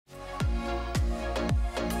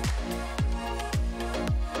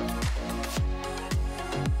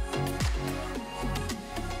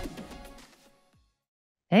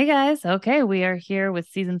Hey guys. Okay, we are here with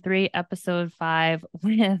season 3, episode 5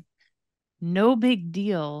 with no big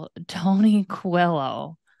deal, Tony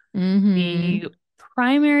Coelho, Mm-hmm. the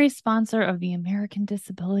primary sponsor of the American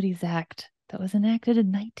Disabilities Act that was enacted in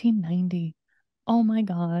 1990. Oh my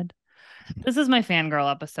God. This is my fangirl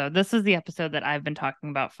episode. This is the episode that I've been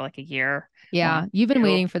talking about for like a year. Yeah, Wanting you've been to.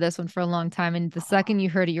 waiting for this one for a long time. And the second you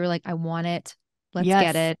heard it, you were like, I want it. Let's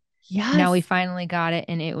get Yes. it. Now we Yes. finally got it.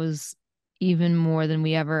 And it was even more than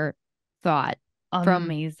we ever thought from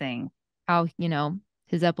Amazing. how,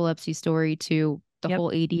 his epilepsy story to the Yep.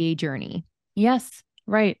 whole ADA journey. Yes.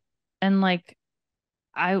 Right. And like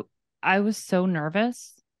I I was so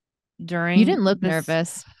nervous You during didn't look this.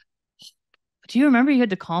 nervous. Do you remember you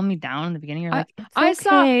had to calm me down in the beginning? You're I like, it's I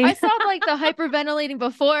saw I okay. saw like the hyperventilating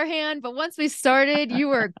beforehand, but once we started, you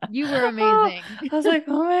were Oh, amazing. I was like,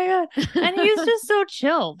 oh my God. And he's just so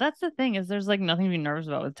chill. That's the thing is there's like nothing to be nervous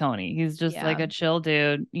about with Tony. He's just like Yeah. a chill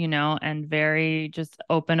dude, and very just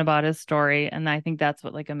open about his story. And I think that's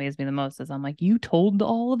what like amazed me the most is I'm like, you told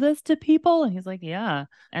all of this to people? And he's like, yeah.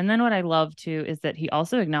 And then what I love too is that he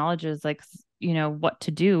also acknowledges like what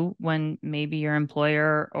to do when maybe your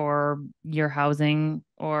employer or your housing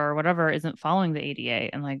or whatever isn't following the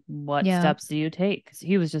ADA and like what Yeah. steps do you take? 'Cause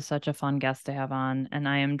he was just such a fun guest to have on. And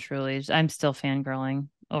I'm still fangirling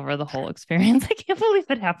over the whole experience. I can't believe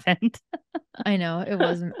it happened. I know it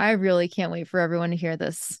wasn't. I really can't wait for everyone to hear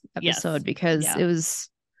this Yes. episode because Yeah. it was,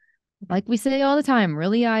 like we say all the time,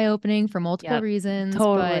 really eye opening for multiple Yep. reasons. But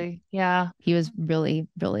Totally. Yeah. he was really,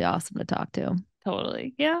 really awesome to talk to.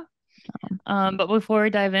 Totally. Yeah. Um, But before we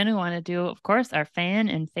dive in, we want to do, of course, our fan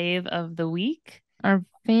and fave of the week. our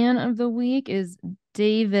fan of the week is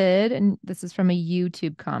David, and this is from a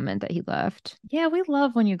YouTube comment that he left. Yeah, we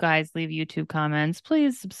love when you guys leave YouTube comments.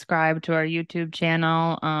 Please subscribe to our YouTube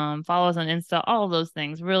channel, follow us on Insta, all of those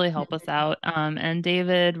things really help us out. And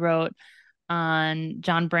David wrote on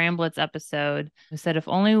John Bramblett's episode, who said, if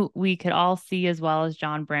only we could all see as well as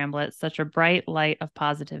John Bramblett, such a bright light of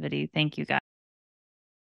positivity. Thank you, guys.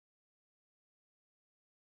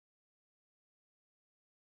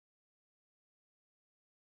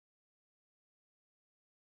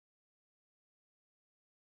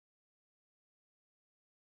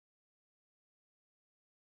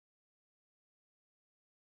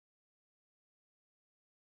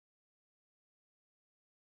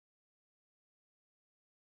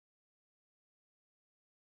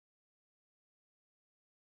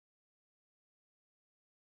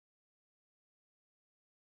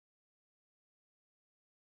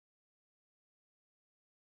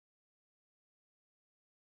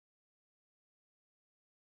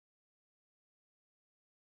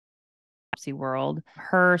 World.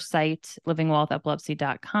 Her site,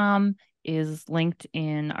 livingwellwithepilepsy.com, is linked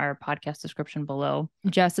in our podcast description below.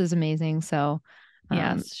 Jess is amazing. So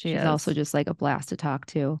Yes, she she's also is. just like a blast to talk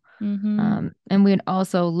to. Mm-hmm. And we'd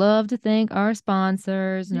also love to thank our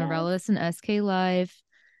sponsors, Yes. Neurelis and SK Life.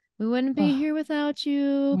 We wouldn't be Oh, here without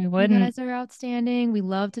you. we You wouldn't. guys are outstanding. We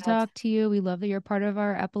love to Yes. talk to you. We love that you're part of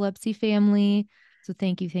our epilepsy family. So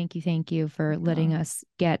thank you, thank you, thank you for letting Yeah. us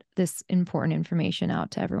get this important information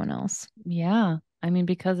out to everyone else. Yeah. I mean,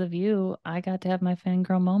 because of you, I got to have my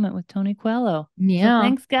fangirl moment with Tony Coelho. So Yeah.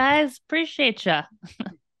 thanks, guys. Appreciate you.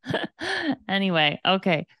 Anyway,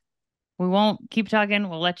 okay. We won't keep talking.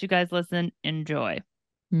 We'll let you guys listen. Enjoy.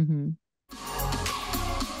 Mm-hmm.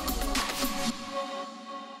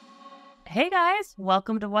 Hey guys,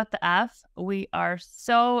 welcome to What the F. We are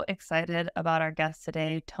so excited about our guest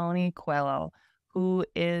today, Tony Coelho, who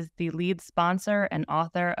is the lead sponsor and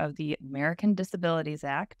author of the American Disabilities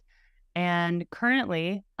Act and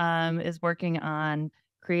currently is working on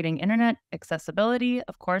creating internet accessibility,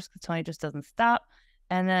 of course, because Tony just doesn't stop.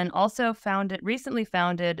 And then also recently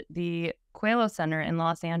founded the Coelho Center in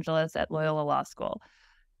Los Angeles at Loyola Law School.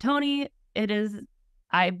 Tony, it is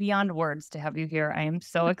beyond words to have you here. I am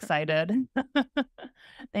so excited.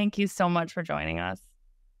 Thank you so much for joining us.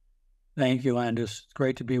 Thank you, Landis. It's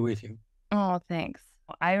great to be with you. Oh, thanks.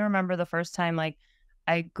 I remember the first time like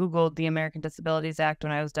I Googled the American Disabilities Act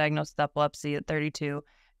when I was diagnosed with epilepsy at 32.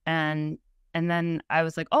 And then I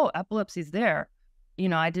was like, oh, epilepsy's there.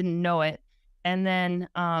 I didn't know it. And then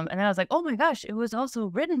I was like, oh my gosh, it was also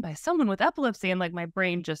written by someone with epilepsy. And like my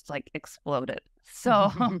brain just like exploded.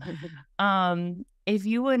 So if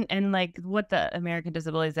you wouldn't, and like what the American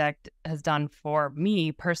Disabilities Act has done for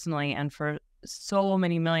me personally and for so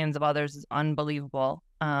many millions of others is unbelievable.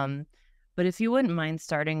 But if you wouldn't mind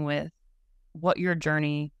starting with what your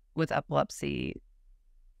journey with epilepsy,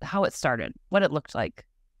 how it started, what it looked like.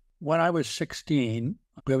 When I was 16,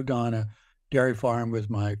 I lived on a dairy farm with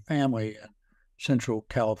my family in Central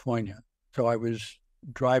California. So I was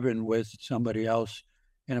driving with somebody else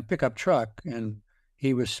in a pickup truck, and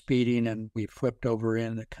he was speeding, and we flipped over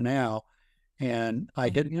in the canal, and I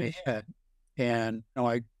hit my head, and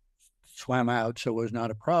I swam out, so it was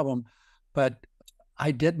not a problem. But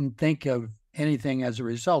I didn't think of anything as a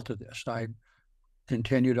result of this. I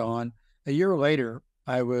continued on. A year later,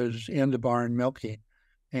 I was in the barn milking,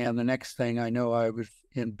 and the next thing I know, I was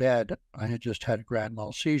in bed. I had just had a grand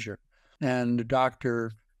mal seizure, and the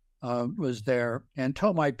doctor was there and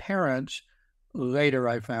told my parents. Later,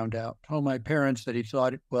 I found out, told my parents that he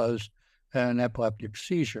thought it was an epileptic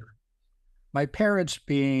seizure. My parents,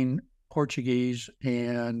 being Portuguese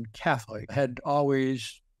and Catholic, had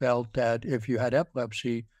always felt that if you had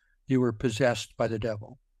epilepsy, you were possessed by the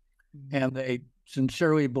devil. And they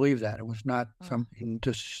sincerely believed that. It was not something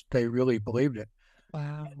just, they really believed it.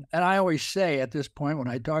 Wow. And I always say at this point, when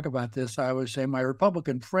I talk about this, I always say my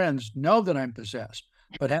Republican friends know that I'm possessed,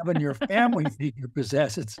 but having your family think you're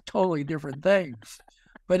possessed, it's a totally different thing.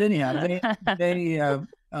 But anyhow, they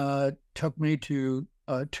took me to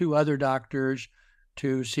 2 other doctors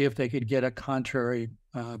to see if they could get a contrary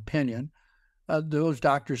opinion. Those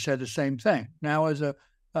doctors said the same thing. Now, as a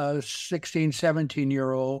 16,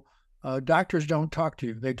 17-year-old, doctors don't talk to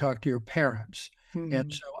you. They talk to your parents.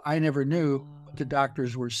 And so I never knew what the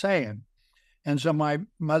doctors were saying. And so my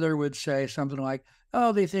mother would say something like,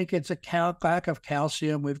 oh, they think it's a lack of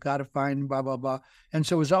calcium. We've got to find blah, blah, blah. And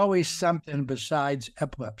so it was always something besides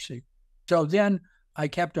epilepsy. So then I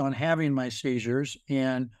kept on having my seizures,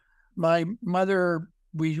 and my mother,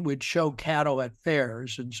 we would show cattle at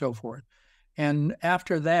fairs and so forth. And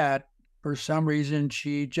after that, for some reason,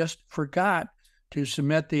 she just forgot to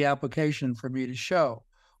submit the application for me to show.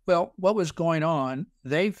 Well, what was going on?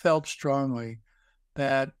 They felt strongly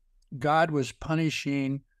that God was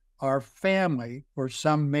punishing our family for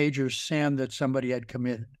some major sin that somebody had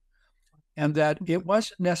committed. And that it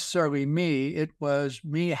wasn't necessarily me, it was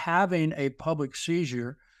me having a public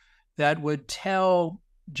seizure that would tell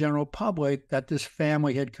general public that this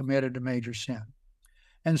family had committed a major sin.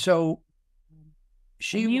 And so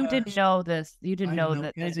you didn't know this. You didn't know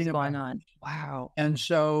that this was going on. Wow. And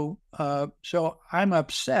so so I'm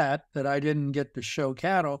upset that I didn't get to show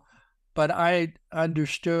cattle, but I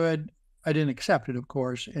understood. I didn't accept it, of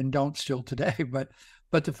course, and don't still today, but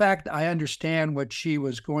the fact I understand what she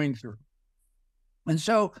was going through. And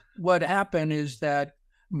so what happened is that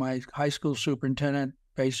my high school superintendent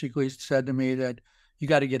basically said to me that you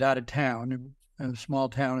got to get out of town, in a small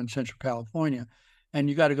town in Central California, and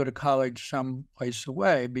you got to go to college someplace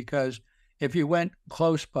away, because if you went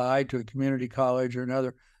close by to a community college or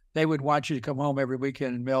another, they would want you to come home every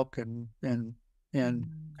weekend and milk and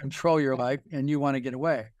control your life, and you want to get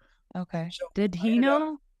away. Okay. So did he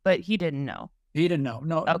know? But he didn't know. He didn't know.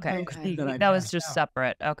 No. Okay. That was just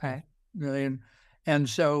separate. Okay. And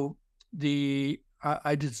so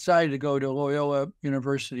I decided to go to Loyola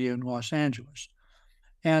University in Los Angeles,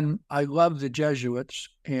 and I loved the Jesuits,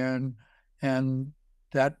 and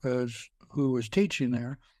that was who was teaching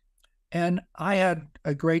there, and I had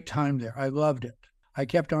a great time there. I loved it. I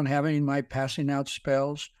kept on having my passing out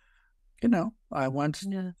spells. Once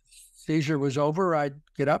seizure was over, I'd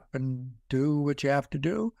get up and do what you have to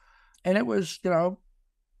do. And it was,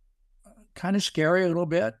 kind of scary a little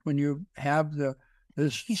bit when you have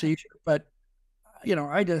this seizure. But,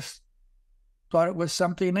 I just thought it was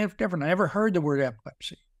something different. I never heard the word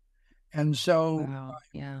epilepsy. And so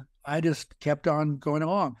I just kept on going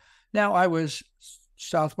along. Now, I was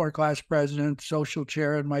sophomore class president, social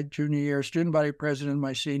chair in my junior year, student body president in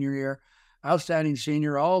my senior year, outstanding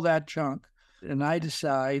senior, all that junk. And I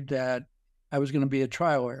decided that I was going to be a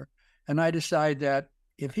trial lawyer. And I decided that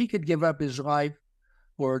if he could give up his life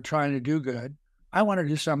for trying to do good, I want to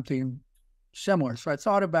do something similar. So I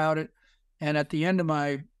thought about it. And at the end of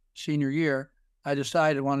my senior year, I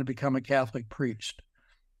decided I wanted to become a Catholic priest.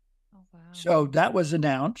 Oh, wow. So that was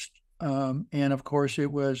announced. And of course,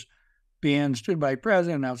 it was being student body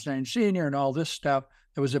president, outstanding senior, and all this stuff.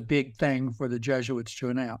 It was a big thing for the Jesuits to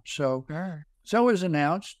announce. So, so it was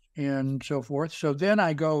announced and so forth. So then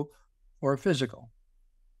I go for a physical.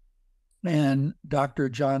 And Dr.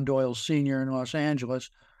 John Doyle Sr. in Los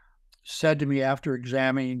Angeles said to me after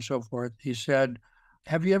examining and so forth, he said,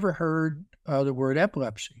 have you ever heard the word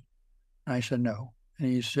epilepsy? And I said, no.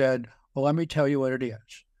 And he said, well, let me tell you what it is.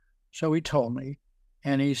 So he told me,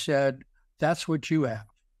 and he said, that's what you have.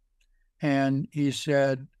 And he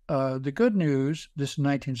said, the good news, this is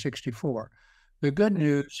 1964, the good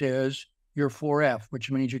news is you're 4F,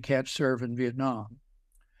 which means you can't serve in Vietnam.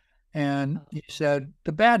 And he said,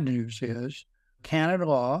 the bad news is Canada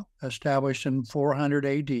law, established in 400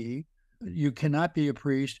 AD, you cannot be a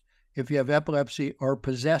priest if you have epilepsy or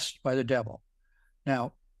possessed by the devil.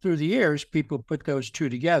 Now, through the years, people put those two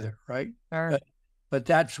together, right? Sure. But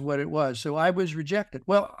that's what it was. So I was rejected.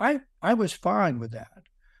 Well, I was fine with that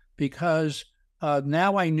because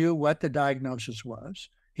now I knew what the diagnosis was.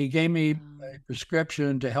 He gave me a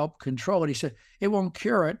prescription to help control it. He said, it won't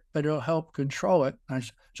cure it, but it'll help control it.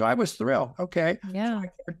 So I was thrilled. Okay. Yeah. So I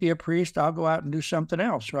can't be a priest. I'll go out and do something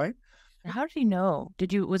else, right? How did you know?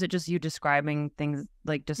 Was it just you describing things,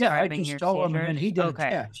 like describing I just your told him, seizures? and he did Okay. a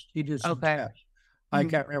test. He did some Okay. tests. I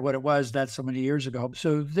can't remember what it was. That's so many years ago.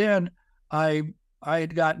 So then I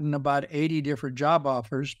had gotten about 80 different job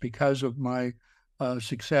offers because of my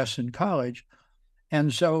success in college.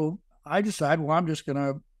 And so I decided, well, I'm just going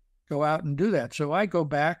to go out and do that. So I go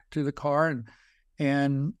back to the car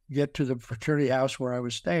and get to the fraternity house where I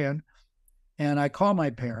was staying. And I call my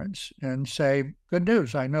parents and say, good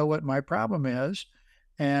news, I know what my problem is,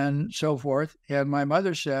 and so forth. And my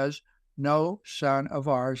mother says, no son of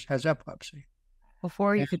ours has epilepsy.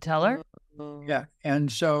 Before you could tell her? Yeah.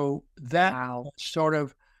 And so that sort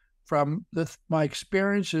of from my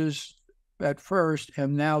experiences at first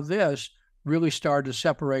and now this really started to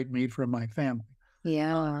separate me from my family.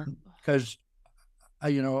 Yeah. Because,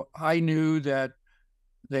 I knew that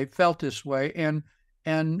they felt this way. And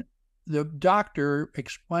the doctor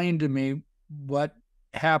explained to me what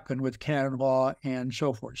happened with canon law and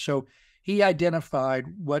so forth. So he identified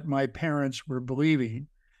what my parents were believing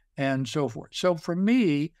and so forth. So for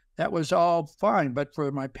me, that was all fine, but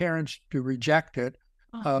for my parents to reject it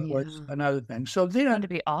was another thing. So then It's going to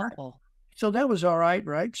be awful. So that was all right,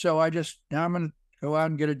 right? So now I'm going to go out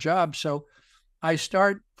and get a job. So I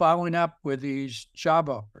start following up with these job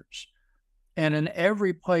offers. And in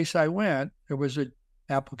every place I went, there was an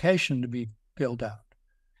application to be filled out.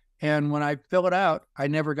 And when I fill it out, I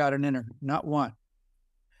never got an interview, not one.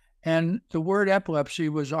 And the word epilepsy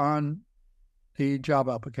was on the job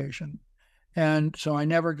application. And so I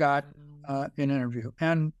never got an interview.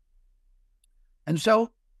 And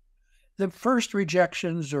so the first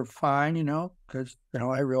rejections are fine, because,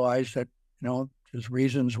 I realized that, there's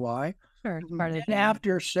reasons why. Sure. And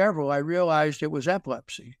after several, I realized it was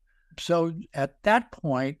epilepsy. So at that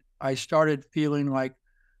point, I started feeling like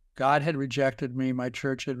God had rejected me, my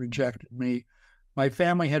church had rejected me, my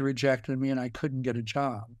family had rejected me, and I couldn't get a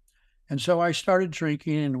job. And so I started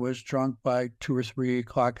drinking and was drunk by 2 or 3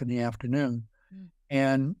 o'clock in the afternoon.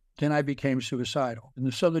 And then I became suicidal.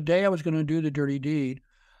 And so the day I was going to do the dirty deed,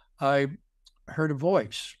 I heard a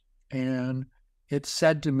voice, and it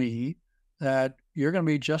said to me that you're going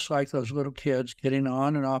to be just like those little kids getting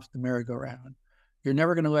on and off the merry-go-round. You're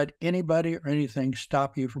never going to let anybody or anything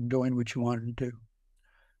stop you from doing what you wanted to do.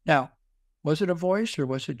 Now, was it a voice or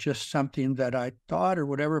was it just something that I thought or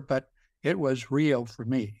whatever? But it was real for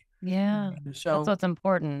me. Yeah. So that's what's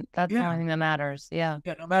important. That's the only thing that matters. Yeah.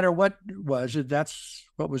 Yeah. No matter what it was, that's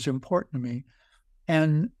what was important to me.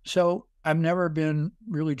 And so I've never been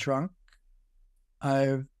really drunk.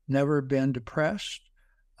 I've never been depressed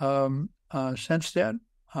since then.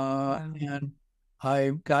 And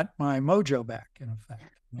I got my mojo back, in effect.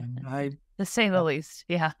 And to say the least.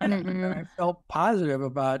 Yeah. and I felt positive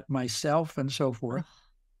about myself and so forth.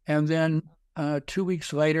 And then 2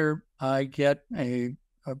 weeks later, I get a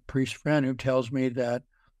priest friend who tells me that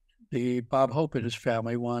the Bob Hope and his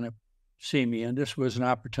family want to see me. And this was an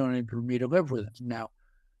opportunity for me to live with him. Now,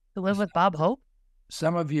 to live with Bob Hope?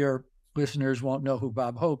 Some of your listeners won't know who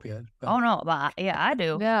Bob Hope is. But, oh, no. But yeah, I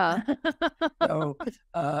do. Yeah. So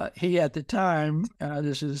he at the time,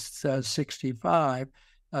 this is 64,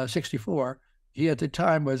 he at the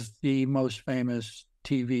time was the most famous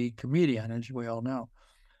TV comedian, as we all know.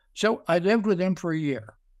 So I lived with him for a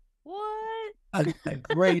year. What? A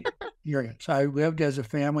great experience. I lived as a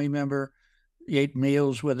family member, ate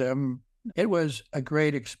meals with him. It was a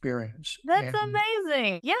great experience. That's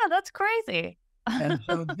amazing. Yeah, that's crazy. And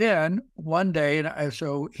so then one day,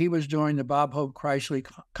 so he was doing the Bob Hope Chrysler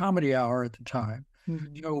Comedy Hour at the time.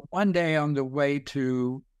 Mm-hmm. So one day on the way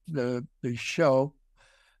to the show,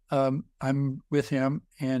 I'm with him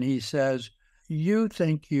and he says, you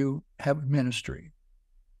think you have ministry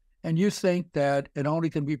and you think that it only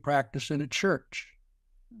can be practiced in a church.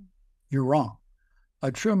 You're wrong.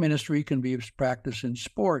 A true ministry can be practiced in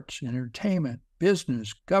sports, entertainment,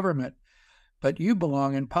 business, government, but you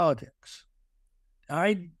belong in politics.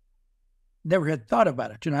 I never had thought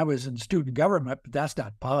about it. I was in student government, but that's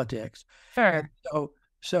not politics. Sure.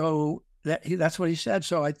 So that's what he said.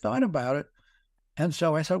 So I thought about it. And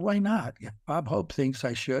so I said, why not? If Bob Hope thinks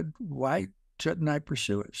I should, why shouldn't I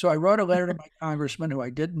pursue it? So I wrote a letter to my congressman who I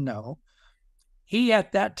didn't know. He,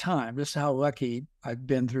 at that time, this is how lucky I've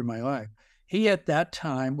been through my life. He at that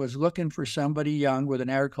time was looking for somebody young with an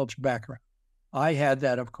agriculture background. I had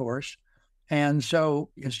that, of course. And so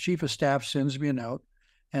his chief of staff sends me a note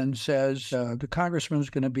and says, the congressman's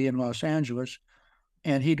going to be in Los Angeles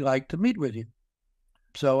and he'd like to meet with you.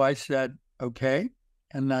 So I said, okay.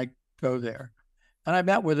 And I go there. And I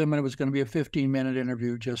met with him, and it was going to be a 15-minute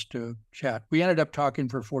interview just to chat. We ended up talking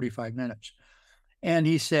for 45 minutes. And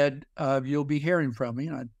he said, you'll be hearing from me.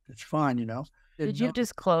 And it's fine, you know. Did you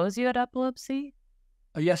disclose you had epilepsy?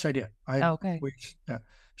 Yes, I did. Okay.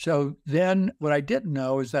 So then what I didn't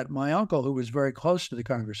know is that my uncle, who was very close to the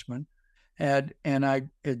congressman, and I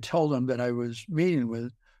had told him that I was meeting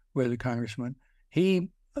with the congressman. He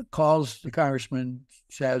calls the congressman,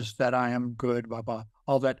 says that I am good, blah, blah,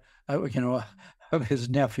 all that, of his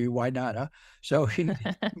nephew. Why not? Huh? So he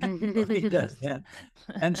does that.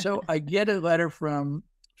 And so I get a letter from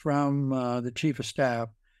the chief of staff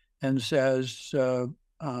and says, the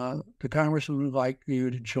congressman would like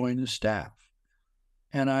you to join the staff.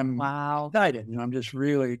 And I'm excited. I'm just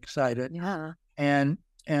really excited. Yeah. And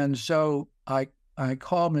so I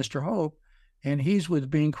call Mr. Hope, and he's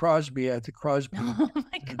with Bing Crosby at the Crosby. Oh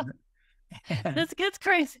my God. This gets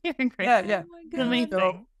crazier and crazier. Yeah. Oh my God.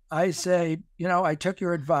 So I say, I took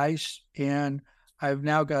your advice, and I've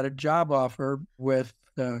now got a job offer with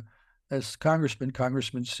this Congressman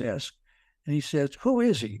Sisk. And he says, who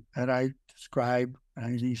is he? And I described,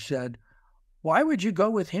 and he said, why would you go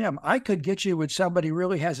with him? I could get you with somebody who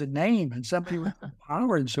really has a name and somebody with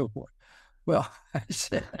power and so forth. Well, I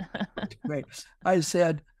said,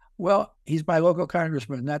 well, he's my local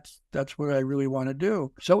congressman. That's what I really want to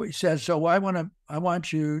do. So he says, so I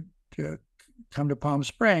want you to come to Palm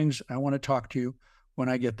Springs. I want to talk to you when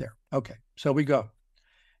I get there. Okay. So we go.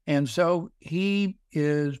 And so he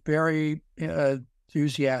is very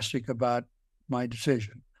enthusiastic about my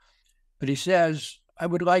decision. But he says, I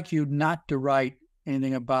would like you not to write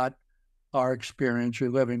anything about our experience. You're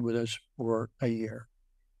living with us for a year.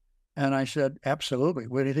 And I said, absolutely,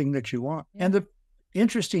 anything that you want. Yeah. And the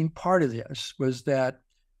interesting part of this was that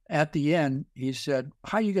at the end, he said,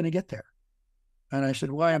 how are you going to get there? And I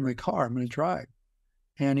said, well, I have my car. I'm going to drive.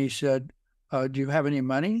 And he said, do you have any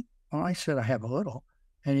money? Well, I said, I have a little.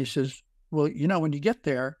 And he says, well, when you get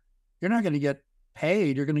there, you're not going to get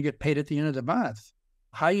paid. You're going to get paid at the end of the month.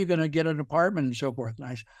 How are you going to get an apartment and so forth? And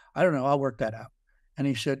I said, I don't know. I'll work that out. And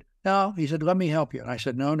he said, no. He said, let me help you. And I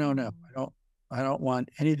said, no. I don't want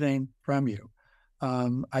anything from you.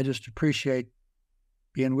 I just appreciate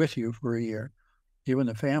being with you for a year, you and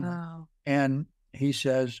the family. Wow. And he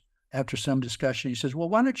says, after some discussion, he says, well,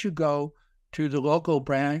 why don't you go to the local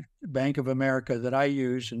Bank of America that I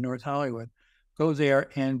use in North Hollywood, go there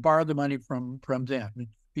and borrow the money from them. It'd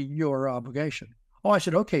be your obligation. Oh, I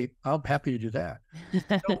said, okay, I'm happy to do that.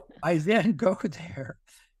 So I then go there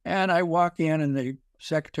and I walk in, and the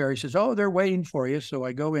secretary says, oh, they're waiting for you. So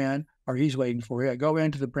I go in, or he's waiting for you. I go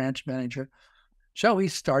into the branch manager. So he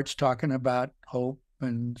starts talking about hope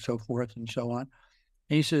and so forth and so on. And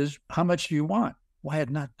he says, how much do you want? Well, I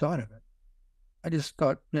had not thought of it. I just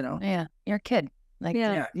thought, Yeah, you're a kid. Like,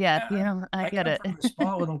 I get it. From a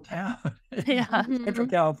small little town Yeah. Central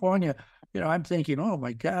California. I'm thinking, oh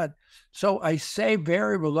my God. So I say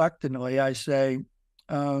very reluctantly, I say,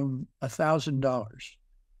 $1,000.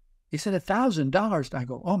 He said, $1,000. I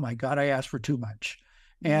go, oh my God, I asked for too much.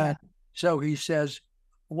 And so he says,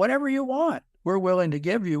 whatever you want, we're willing to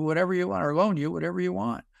give you whatever you want, or loan you whatever you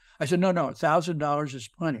want. I said, no, $1,000 is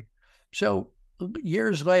plenty. So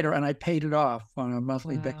years later, and I paid it off on a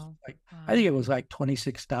monthly basis. I think it was like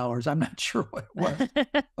 $26. I'm not sure what it was,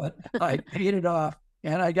 but I paid it off,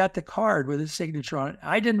 and I got the card with his signature on it.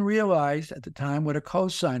 I didn't realize at the time what a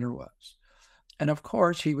cosigner was. And of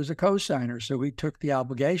course, he was a cosigner, so he took the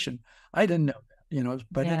obligation. I didn't know that,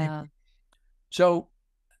 but anyway. So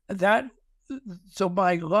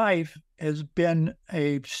my life has been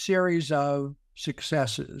a series of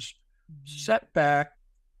successes, setback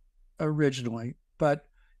originally, but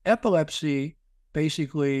epilepsy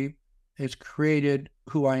basically has created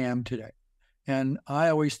who I am today. And I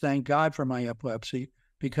always thank God for my epilepsy,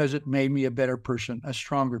 because it made me a better person, a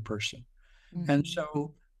stronger person. Mm-hmm. And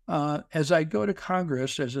so as I go to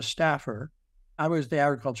Congress as a staffer, I was the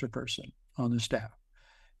agriculture person on the staff.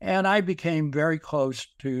 And I became very close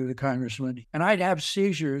to the congressman. And I'd have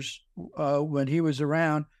seizures when he was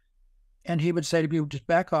around. And he would say to people, just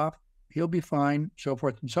back off. He'll be fine, so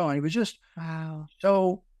forth and so on. He was just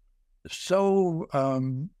so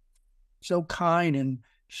kind and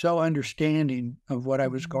so understanding of what I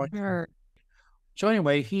was going through. So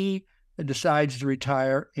anyway, he decides to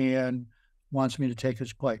retire and wants me to take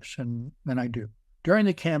his place, and I do. During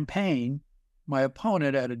the campaign, my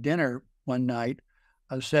opponent at a dinner one night,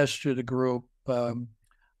 says to the group,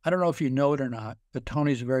 I don't know if you know it or not, but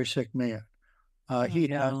Tony's a very sick man. He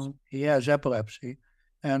has epilepsy.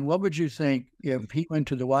 And what would you think if he went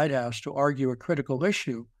to the White House to argue a critical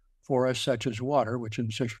issue for us, such as water, which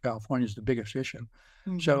in Central California is the biggest issue,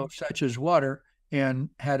 so such as water, and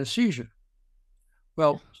had a seizure?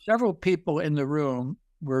 Well, several people in the room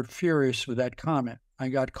were furious with that comment. I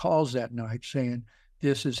got calls that night saying,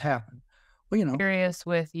 this has happened. Well, Furious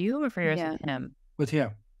with you or furious with him? With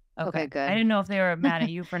him. Okay, good. I didn't know if they were mad at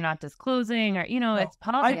you for not disclosing, or it's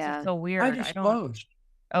politics. It's so weird. I disclosed.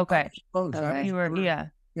 Okay. You were,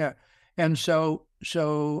 yeah. And so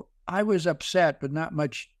I was upset, but not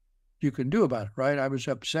much you can do about it, right? I was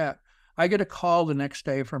upset. I get a call the next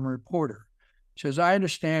day from a reporter. Says, I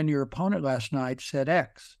understand your opponent last night said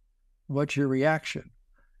X. What's your reaction?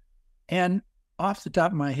 And off the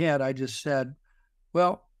top of my head, I just said,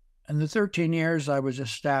 well, in the 13 years I was a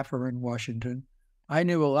staffer in Washington, I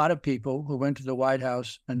knew a lot of people who went to the White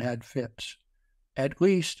House and had fits. At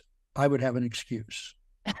least I would have an excuse.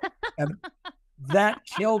 And that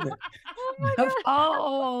killed it.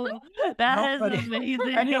 Oh, that is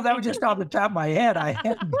amazing. I knew that was just off the top of my head.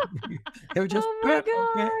 It was just, oh my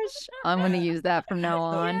gosh. I'm going to use that from now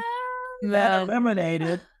on. That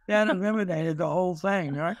eliminated the whole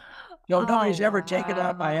thing, right? Nobody's ever taken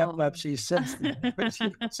out my epilepsy since then.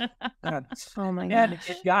 Oh my gosh. And gosh.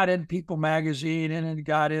 it got in People magazine, and it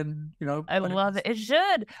got in, I love it. It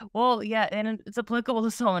should. Well, yeah, and it's applicable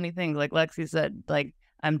to so many things. Like Lexi said, like,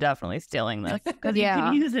 I'm definitely stealing this because you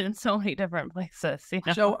can use it in so many different places.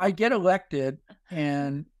 So I get elected,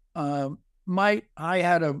 and I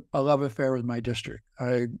had a love affair with my district.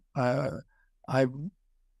 I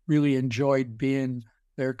really enjoyed being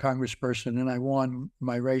their congressperson, and I won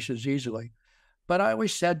my races easily. But I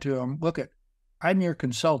always said to him, look, I'm your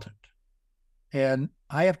consultant, and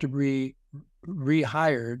I have to be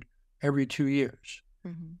rehired every 2 years.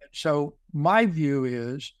 So my view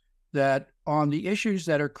is that on the issues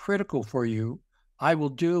that are critical for you, I will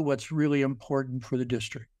do what's really important for the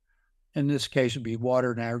district. In this case, it'd be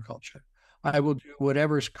water and agriculture. I will do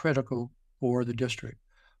whatever is critical for the district.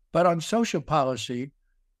 But on social policy,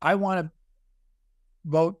 I want to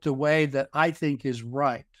vote the way that I think is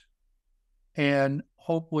right. And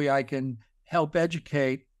hopefully I can help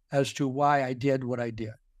educate as to why I did what I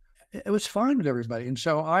did. It was fine with everybody. And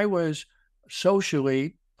so I was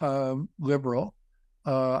socially liberal.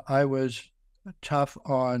 I was tough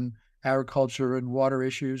on agriculture and water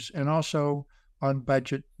issues, and also on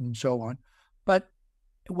budget and so on. But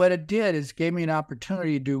what it did is gave me an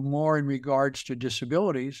opportunity to do more in regards to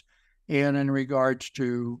disabilities and in regards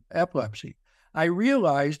to epilepsy. I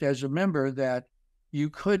realized as a member that you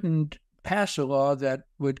couldn't pass a law that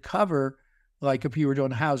would cover, like if you were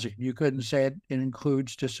doing housing, you couldn't say it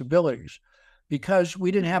includes disabilities because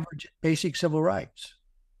we didn't have basic civil rights.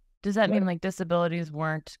 Does that mean like disabilities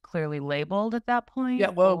weren't clearly labeled at that point?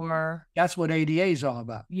 Yeah, well, that's what ADA is all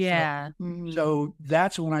about. Yeah. So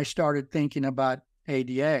that's when I started thinking about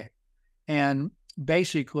ADA. And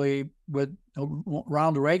basically with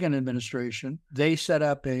around the Reagan administration, they set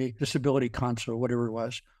up a disability council, whatever it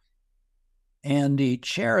was. And the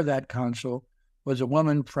chair of that council was a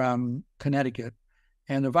woman from Connecticut,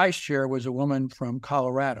 and the vice chair was a woman from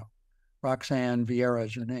Colorado. Roxanne Vieira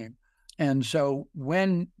is her name. And so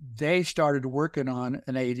when they started working on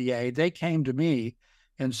an ADA, they came to me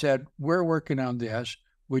and said, we're working on this.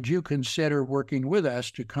 Would you consider working with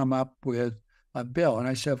us to come up with a bill? And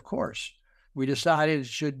I said, of course. We decided it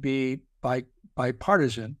should be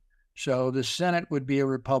bipartisan. So the Senate would be a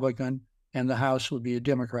Republican and the House would be a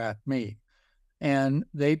Democrat, me. And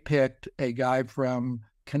they picked a guy from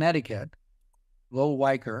Connecticut, Lowell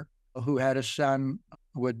Weicker, who had a son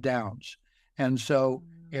with Downs. And so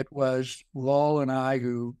it was Lowell and I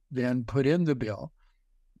who then put in the bill.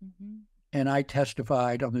 And I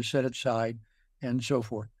testified on the Senate side and so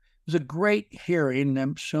forth. It was a great hearing. I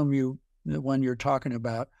assume the one you're talking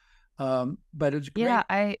about. But it's great. Yeah,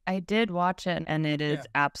 I did watch it, and it is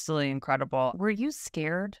absolutely incredible. Were you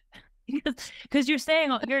scared? Because you're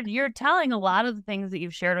saying you're telling a lot of the things that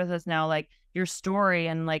you've shared with us now, like your story,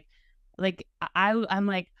 and like I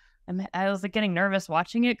was like getting nervous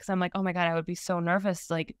watching it because I'm like, oh my God, I would be so nervous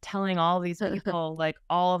like telling all these people like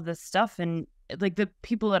all of this stuff, and like the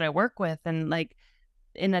people that I work with, and like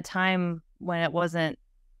in a time when it wasn't,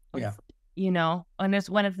 and it's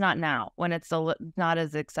when it's not now, when it's not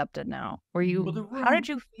as accepted now. How did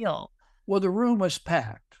you feel? Well, the room was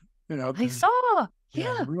packed. I saw.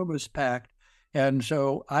 Yeah, the room was packed, and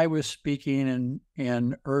so I was speaking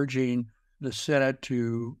and urging the Senate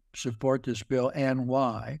to support this bill and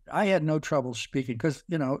why. I had no trouble speaking because,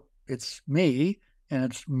 it's me and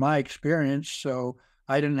it's my experience. So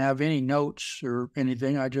I didn't have any notes or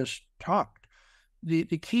anything. I just talked. The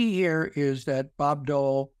key here is that Bob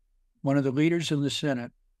Dole, one of the leaders in the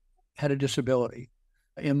Senate, had a disability.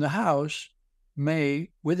 In the House, May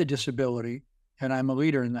with a disability, and I'm a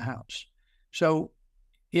leader in the House. So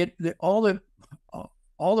all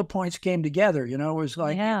the points came together. It was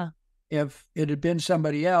like, if it had been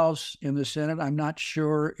somebody else in the Senate, I'm not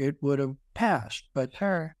sure it would have passed. But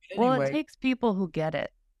sure. Anyway, well, it takes people who get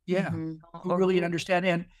it. Yeah, who really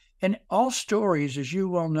understand. And all stories, as you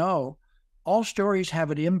well know, all stories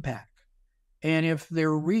have an impact. And if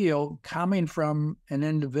they're real, coming from an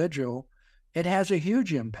individual, it has a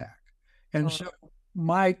huge impact. And so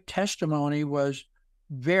my testimony was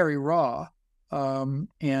very raw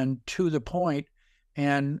and to the point.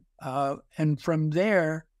 And from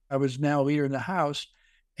there, I was now leader in the House,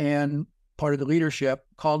 and part of the leadership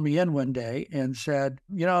called me in one day and said,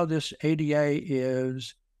 this ADA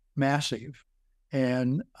is massive,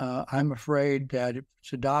 and I'm afraid that if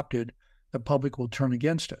it's adopted, the public will turn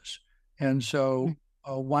against us. And so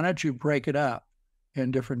why don't you break it up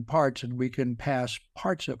in different parts and we can pass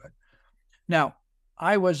parts of it? Now,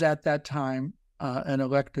 I was at that time an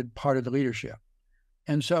elected part of the leadership.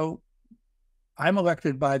 And so I'm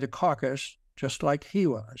elected by the caucus, just like he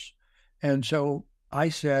was. And so I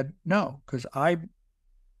said no, because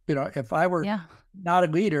if I were not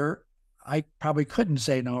a leader, I probably couldn't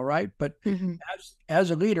say no, right? But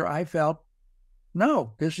as a leader, I felt,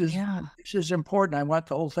 no, this is important. I want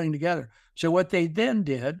the whole thing together. So what they then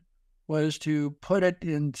did was to put it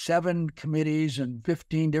in 7 committees and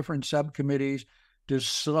 15 different subcommittees to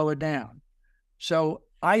slow it down. So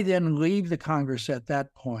I then leave the Congress at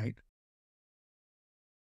that point.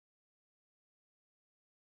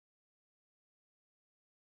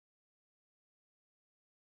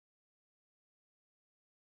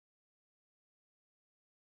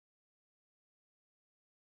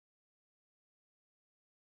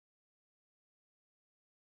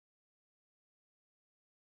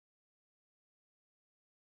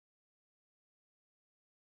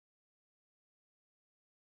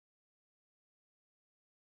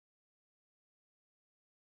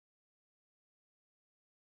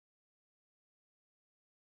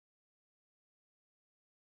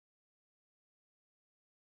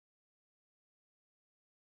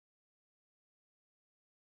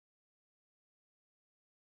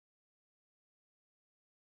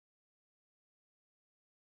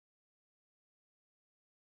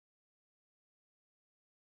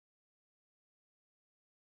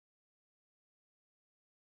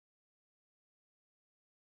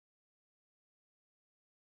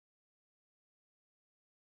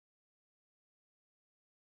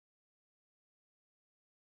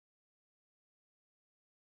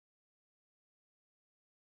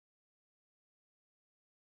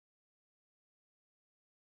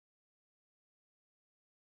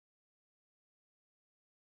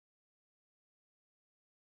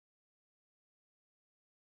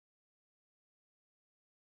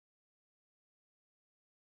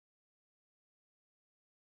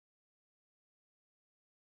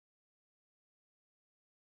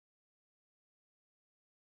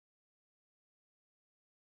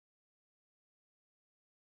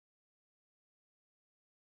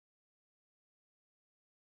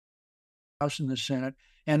 House and the Senate,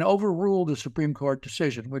 and overruled the Supreme Court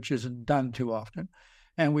decision, which isn't done too often.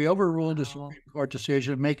 And we overruled the Supreme Court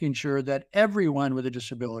decision, making sure that everyone with a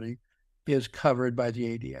disability is covered by the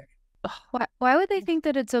ADA. Why would they think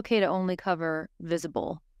that it's okay to only cover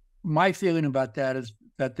visible? My feeling about that is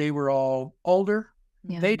that they were all older.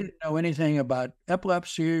 They didn't know anything about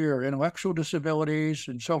epilepsy or intellectual disabilities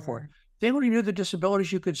and so forth. They only knew the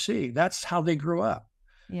disabilities you could see. That's how they grew up.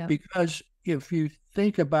 Because if you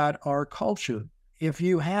think about our culture, if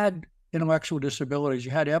you had intellectual disabilities, you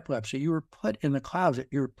had epilepsy, you were put in the closet,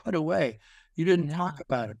 you were put away. You didn't talk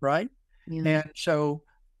about it, right? And so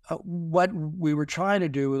what we were trying to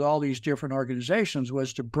do with all these different organizations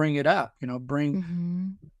was to bring it up,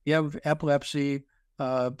 give epilepsy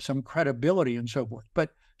some credibility and so forth.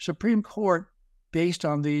 But Supreme Court, based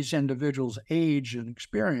on these individuals' age and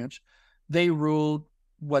experience, they ruled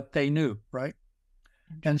what they knew, right?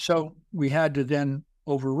 And so we had to then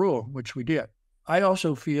overrule, which we did. I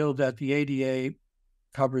also feel that the ADA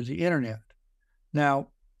covers the internet. Now,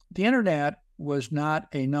 the internet was not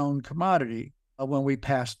a known commodity when we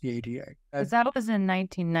passed the ADA. Because that was in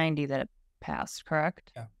 1990 that it passed,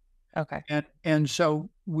 correct? Yeah. Okay. And so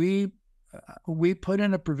we put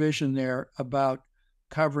in a provision there about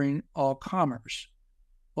covering all commerce.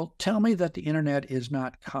 Well, tell me that the internet is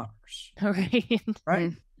not commerce. Right.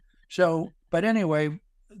 Right? So, but anyway,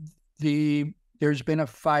 there's been a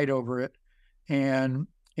fight over it, and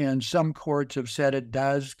some courts have said it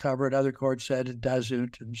does cover it, other courts said it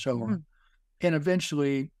doesn't, and so on. And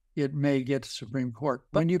eventually it may get to the Supreme Court.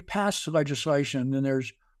 But when you pass legislation, then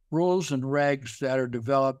there's rules and regs that are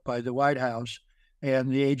developed by the White House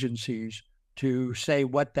and the agencies to say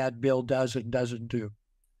what that bill does and doesn't do.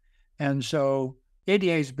 And so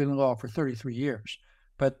ADA has been in law for 33 years.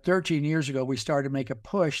 But 13 years ago, we started to make a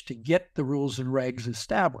push to get the rules and regs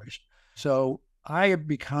established. So I have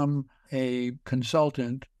become a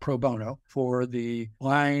consultant pro bono for the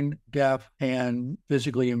blind, deaf, and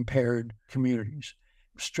physically impaired communities,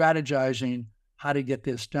 strategizing how to get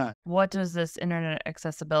this done. What does this internet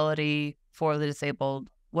accessibility for the disabled,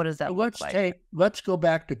 what does that look like? Let's go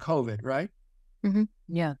back to COVID, right?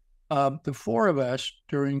 Yeah. The four of us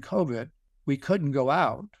during COVID, we couldn't go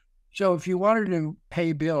out. So if you wanted to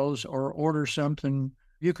pay bills or order something,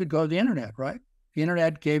 you could go to the internet, right? The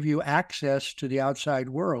internet gave you access to the outside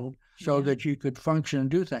world so that you could function and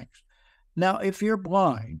do things. Now, if you're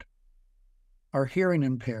blind or hearing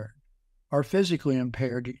impaired or physically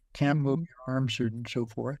impaired, you can't move your arms and so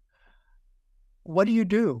forth, what do you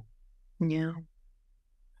do? Yeah.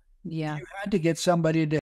 You had to get somebody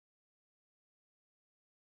to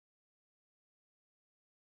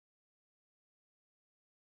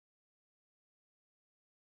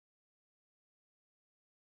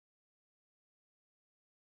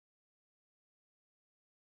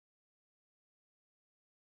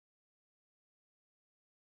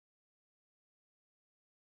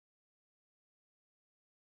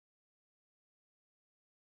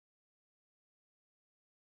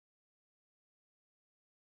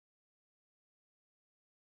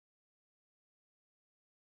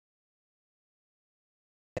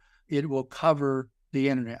it will cover the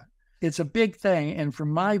internet. It's a big thing. And from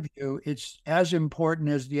my view, it's as important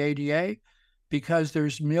as the ADA because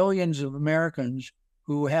there's millions of Americans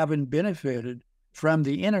who haven't benefited from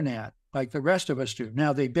the internet like the rest of us do.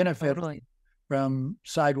 Now, they benefit from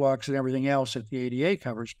sidewalks and everything else that the ADA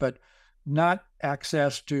covers, but not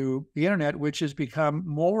access to the internet, which has become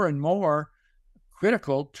more and more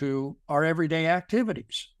critical to our everyday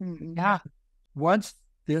activities. Yeah. Once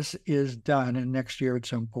this is done, and next year at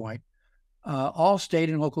some point, all state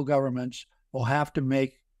and local governments will have to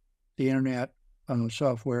make the internet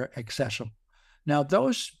software accessible. Now,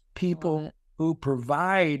 those people who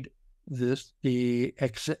provide this, the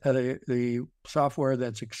software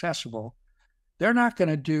that's accessible, they're not going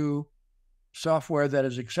to do software that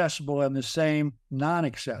is accessible and the same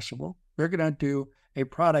non-accessible. They're going to do a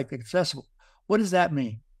product accessible. What does that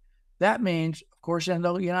mean? That means, of course, in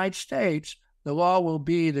the United States, the law will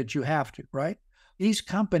be that you have to, right? These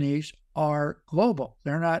companies are global.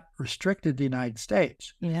 They're not restricted to the United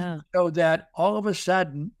States. Yeah. So that all of a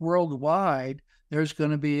sudden, worldwide, there's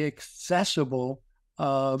going to be accessible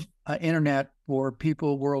internet for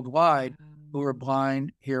people worldwide who are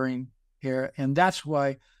blind, hearing, here. And that's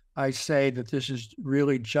why I say that this is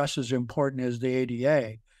really just as important as the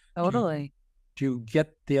ADA. Totally. To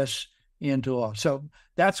get this into law. So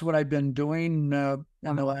that's what I've been doing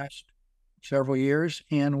in the last several years,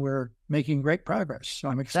 and we're making great progress. So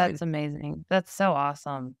I'm excited. That's amazing. That's so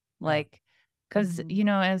awesome. Like, because you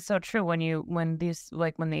know, and it's so true when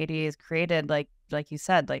the ADA is created, like you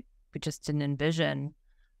said, like we just didn't envision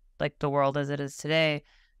like the world as it is today.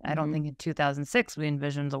 I don't think in 2006 we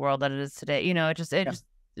envisioned the world that it is today. You know, it just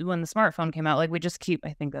when the smartphone came out, like we just keep,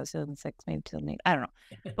 I think that was 2006, maybe 2008, I don't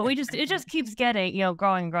know, but it just keeps getting, you know,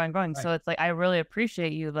 growing. Right. So it's like, I really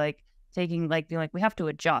appreciate you like taking, like being like, we have to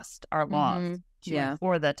adjust our laws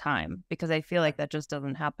for the time, because I feel like that just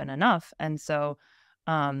doesn't happen enough. And so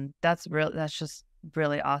that's just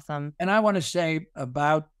really awesome. And I want to say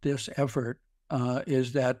about this effort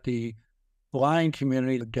is that the blind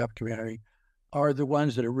community, the deaf community, are the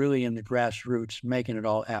ones that are really in the grassroots making it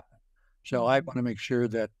all happen. So I want to make sure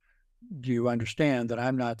that you understand that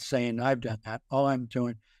I'm not saying I've done that. All I'm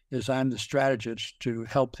doing is I'm the strategist to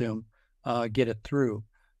help them get it through.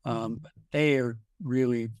 They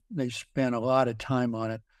spend a lot of time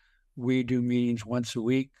on it. We do meetings once a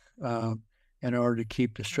week in order to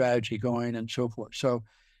keep the strategy going and so forth. So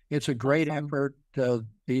it's a great effort.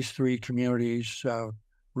 These three communities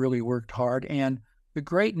really worked hard. And the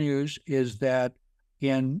great news is that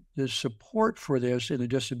in the support for this in the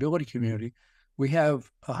disability community, we have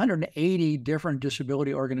 180 different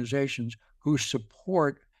disability organizations who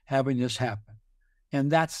support having this happen.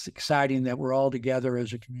 And that's exciting that we're all together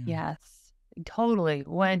as a community. Yes, totally.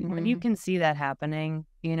 When you can see that happening,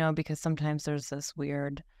 you know, because sometimes there's this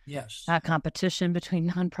weird competition between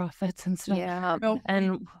nonprofits and stuff. Yeah. Well,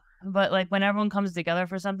 and But like when everyone comes together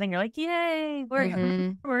for something, you're like, yay, we're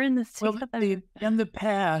in this Well, together. in the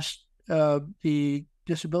past, the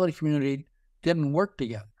disability community didn't work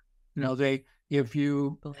together. You know, if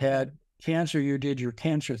you had cancer, you did your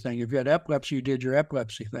cancer thing. If you had epilepsy, you did your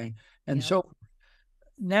epilepsy thing. And so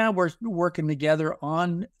now we're working together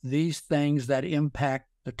on these things that impact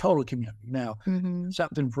the total community. Now,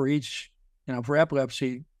 something for each, for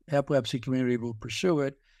epilepsy community will pursue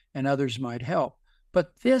it, and others might help.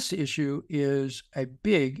 But this issue is a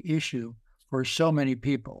big issue for so many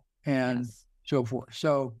people and so forth.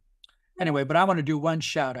 So anyway, but I want to do one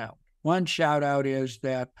shout out. One shout out is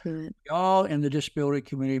that we all in the disability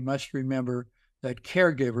community must remember that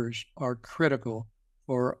caregivers are critical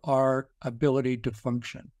for our ability to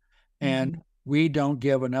function. And we don't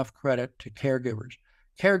give enough credit to caregivers.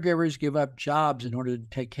 Caregivers give up jobs in order to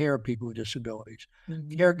take care of people with disabilities.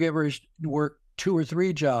 Caregivers work 2 or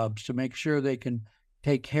 3 jobs to make sure they can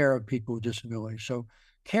take care of people with disabilities. So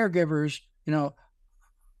caregivers, a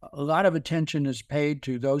lot of attention is paid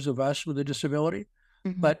to those of us with a disability.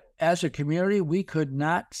 But as a community, we could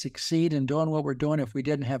not succeed in doing what we're doing if we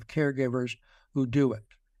didn't have caregivers who do it.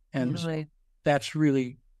 And so that's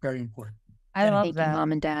really very important. I love Thank that. you,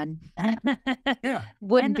 Mom and Dad. Yeah.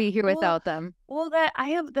 Wouldn't be here without them. Well,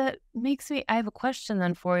 that makes me, I have a question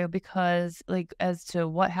then for you, because like as to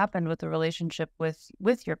what happened with the relationship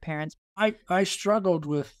with your parents. I struggled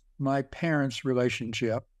with my parents'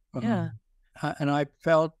 relationship. And I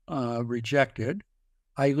felt rejected.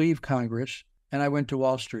 I leave Congress and I went to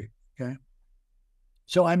Wall Street. Okay.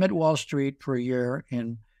 So I'm at Wall Street for a year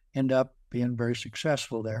and end up being very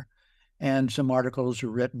successful there. And some articles are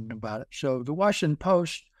written about it. So the Washington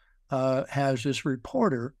Post has this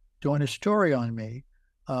reporter doing a story on me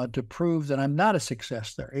to prove that I'm not a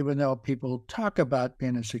success there, even though people talk about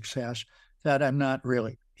being a success, that I'm not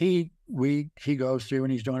really. He goes through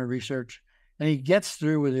and he's doing a research, and he gets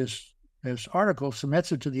through with his article,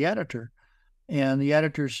 submits it to the editor, and the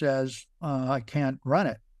editor says, I can't run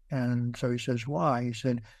it. And so he says, why? He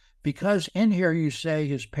said, because in here you say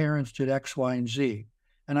his parents did X, Y, and Z.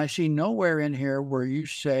 And I see nowhere in here where you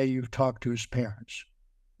say you've talked to his parents.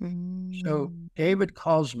 So David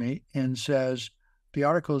calls me and says, the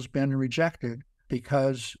article has been rejected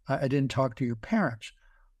because I didn't talk to your parents.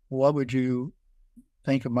 What would you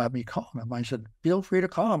think about me calling them? I said, feel free to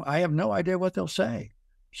call them. I have no idea what they'll say.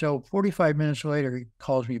 So 45 minutes later, he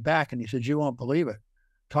calls me back and he says, you won't believe it.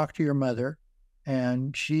 Talk to your mother.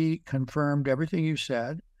 And she confirmed everything you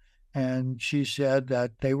said. And she said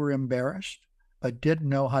that they were embarrassed, but didn't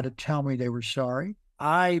know how to tell me they were sorry.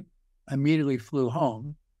 I immediately flew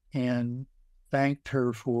home and thanked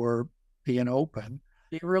her for being open.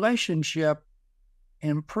 The relationship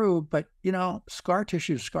improved, but scar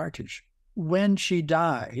tissue is scar tissue. When she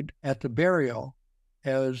died at the burial,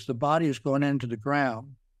 as the body is going into the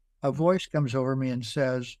ground, a voice comes over me and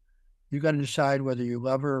says, you got to decide whether you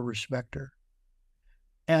love her or respect her.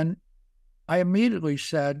 And I immediately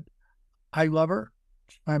said, I love her,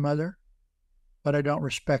 my mother, but I don't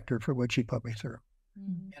respect her for what she put me through.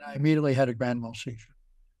 And I immediately had a grand mal seizure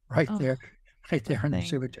right there in the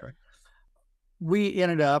cemetery. We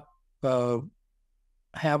ended up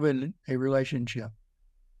having a relationship,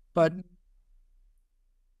 but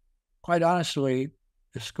quite honestly,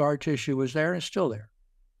 the scar tissue was there and it's still there.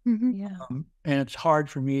 And it's hard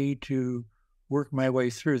for me to work my way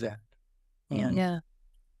through that. That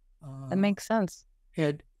makes sense.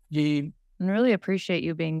 And really appreciate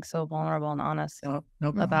you being so vulnerable and honest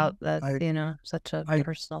about that, such a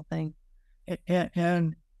personal thing.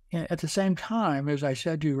 And at the same time, as I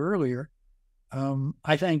said to you earlier,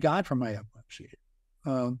 I thank God for my epilepsy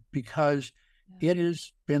because it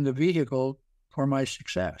has been the vehicle for my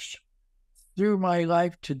success. Through my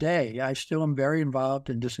life today, I still am very involved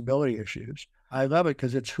in disability issues. I love it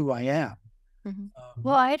because it's who I am.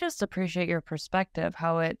 Well, I just appreciate your perspective,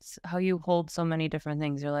 how you hold so many different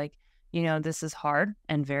things. You're like, this is hard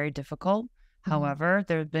and very difficult. However,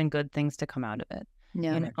 there have been good things to come out of it.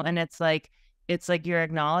 And it's like you're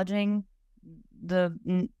acknowledging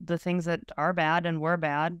the things that are bad and were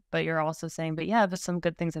bad, but you're also saying, but some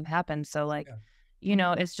good things have happened. So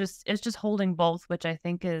it's just holding both, which I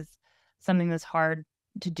think is something that's hard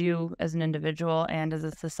to do as an individual and as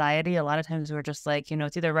a society. A lot of times we're just like,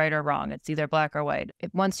 it's either right or wrong. It's either black or white.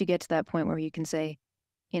 Once you get to that point where you can say,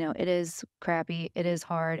 it is crappy, it is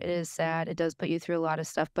hard, it is sad, it does put you through a lot of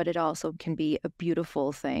stuff, but it also can be a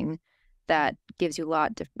beautiful thing that gives you a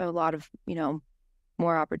lot of,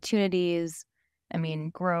 more opportunities. I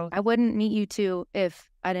mean, growth. I wouldn't meet you two if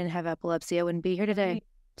I didn't have epilepsy. I wouldn't be here today.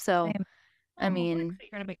 So, I mean,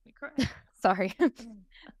 you're gonna make me cry. Sorry.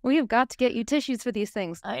 We have got to get you tissues for these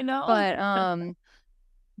things. I know.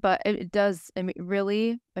 But it does, I mean,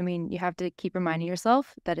 really, I mean, you have to keep reminding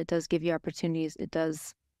yourself that it does give you opportunities. It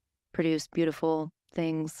does produce beautiful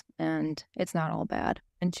things, and it's not all bad.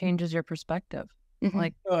 And changes your perspective. Mhm.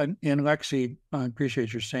 Like, And Lexi, I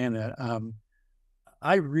appreciate you saying that.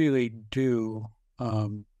 I really do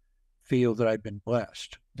feel that I've been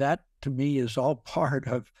blessed. That to me is all part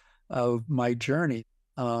of my journey.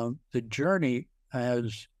 The journey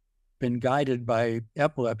has been guided by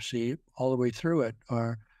epilepsy all the way through it,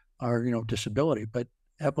 or disability, but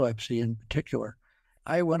epilepsy in particular.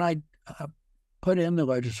 When I put in the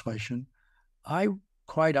legislation, I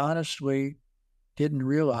quite honestly didn't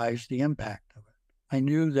realize the impact of it. I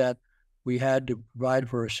knew that we had to provide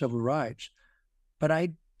for our civil rights, but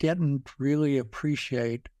I didn't really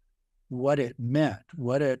appreciate what it meant,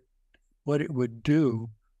 what it would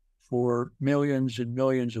do for millions and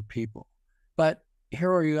millions of people. But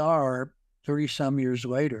here we are 30 some years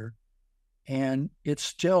later, and it's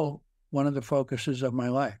still one of the focuses of my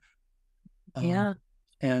life. yeah.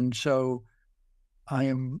 And so I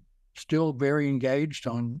am still very engaged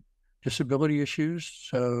on disability issues.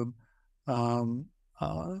 So,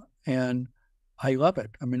 and I love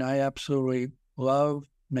it. I mean, I absolutely love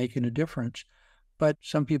making a difference. But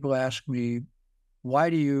some people ask me, why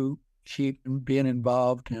do you keep being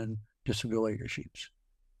involved in disability issues?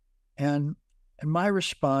 And my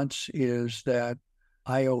response is that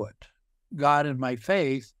I owe it. God and my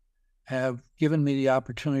faith have given me the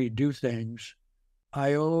opportunity to do things.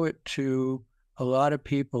 I owe it to a lot of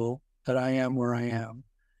people that I am where I am.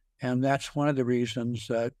 And that's one of the reasons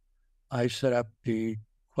that I set up the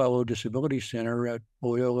Coelho Disability Center at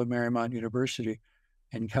Loyola Marymount University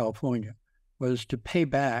in California, was to pay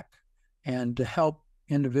back and to help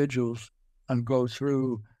individuals go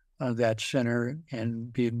through that center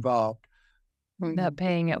and be involved. That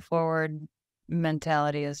paying it forward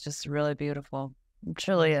mentality is just really beautiful. It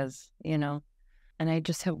truly is, And I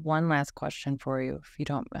just have one last question for you, if you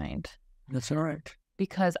don't mind. That's all right.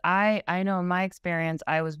 Because I know in my experience,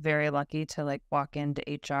 I was very lucky to like walk into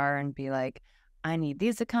HR and be like, I need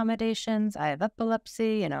these accommodations. I have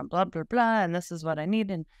epilepsy, blah, blah, blah. And this is what I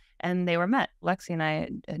need. And they were met. Lexi and I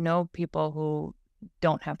know people who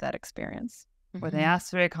don't have that experience, where they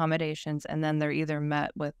ask for accommodations and then they're either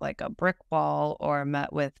met with like a brick wall or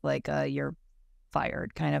met with like a you're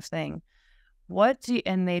fired kind of thing.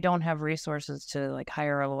 And they don't have resources to like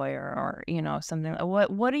hire a lawyer or, something.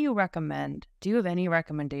 What do you recommend? Do you have any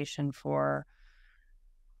recommendation for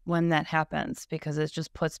when that happens? Because it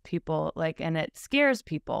just puts people and it scares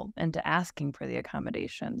people into asking for the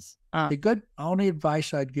accommodations. The only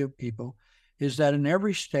advice I'd give people is that in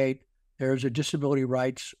every state, there's a disability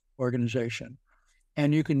rights organization,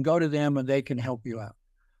 and you can go to them and they can help you out.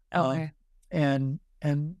 Okay. And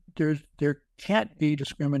there can't be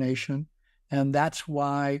discrimination. And that's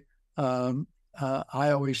why I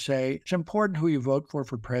always say it's important who you vote for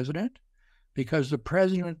president, because the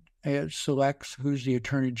president selects who's the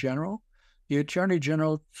attorney general. The attorney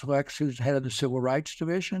general selects who's head of the civil rights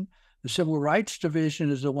division. The civil rights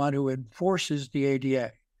division is the one who enforces the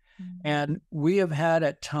ADA. Mm-hmm. And we have had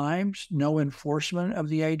at times no enforcement of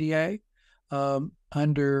the ADA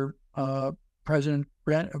under President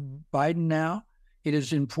Biden now. It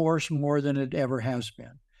is enforced more than it ever has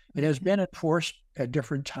been. It has been enforced at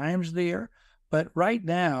different times of the year, but right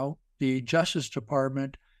now, the Justice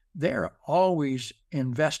Department, they're always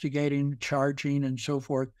investigating, charging, and so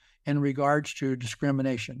forth in regards to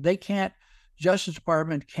discrimination. Justice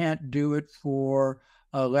Department can't do it for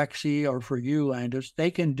Lexi or for you, Landis.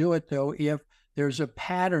 They can do it, though, if there's a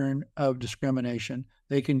pattern of discrimination.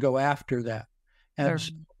 They can go after that. And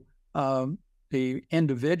sure. The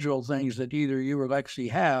individual things that either you or Lexi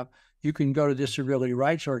have, you can go to disability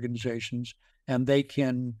rights organizations, and they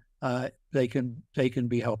can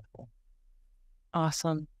be helpful.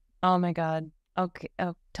 Awesome. Oh my God. Okay.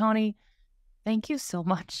 Oh, Tony, thank you so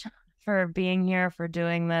much for being here, for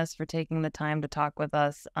doing this, for taking the time to talk with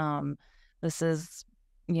us. This is,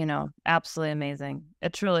 absolutely amazing.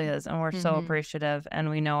 It truly is. And we're so appreciative, and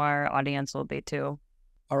we know our audience will be too.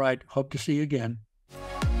 All right. Hope to see you again.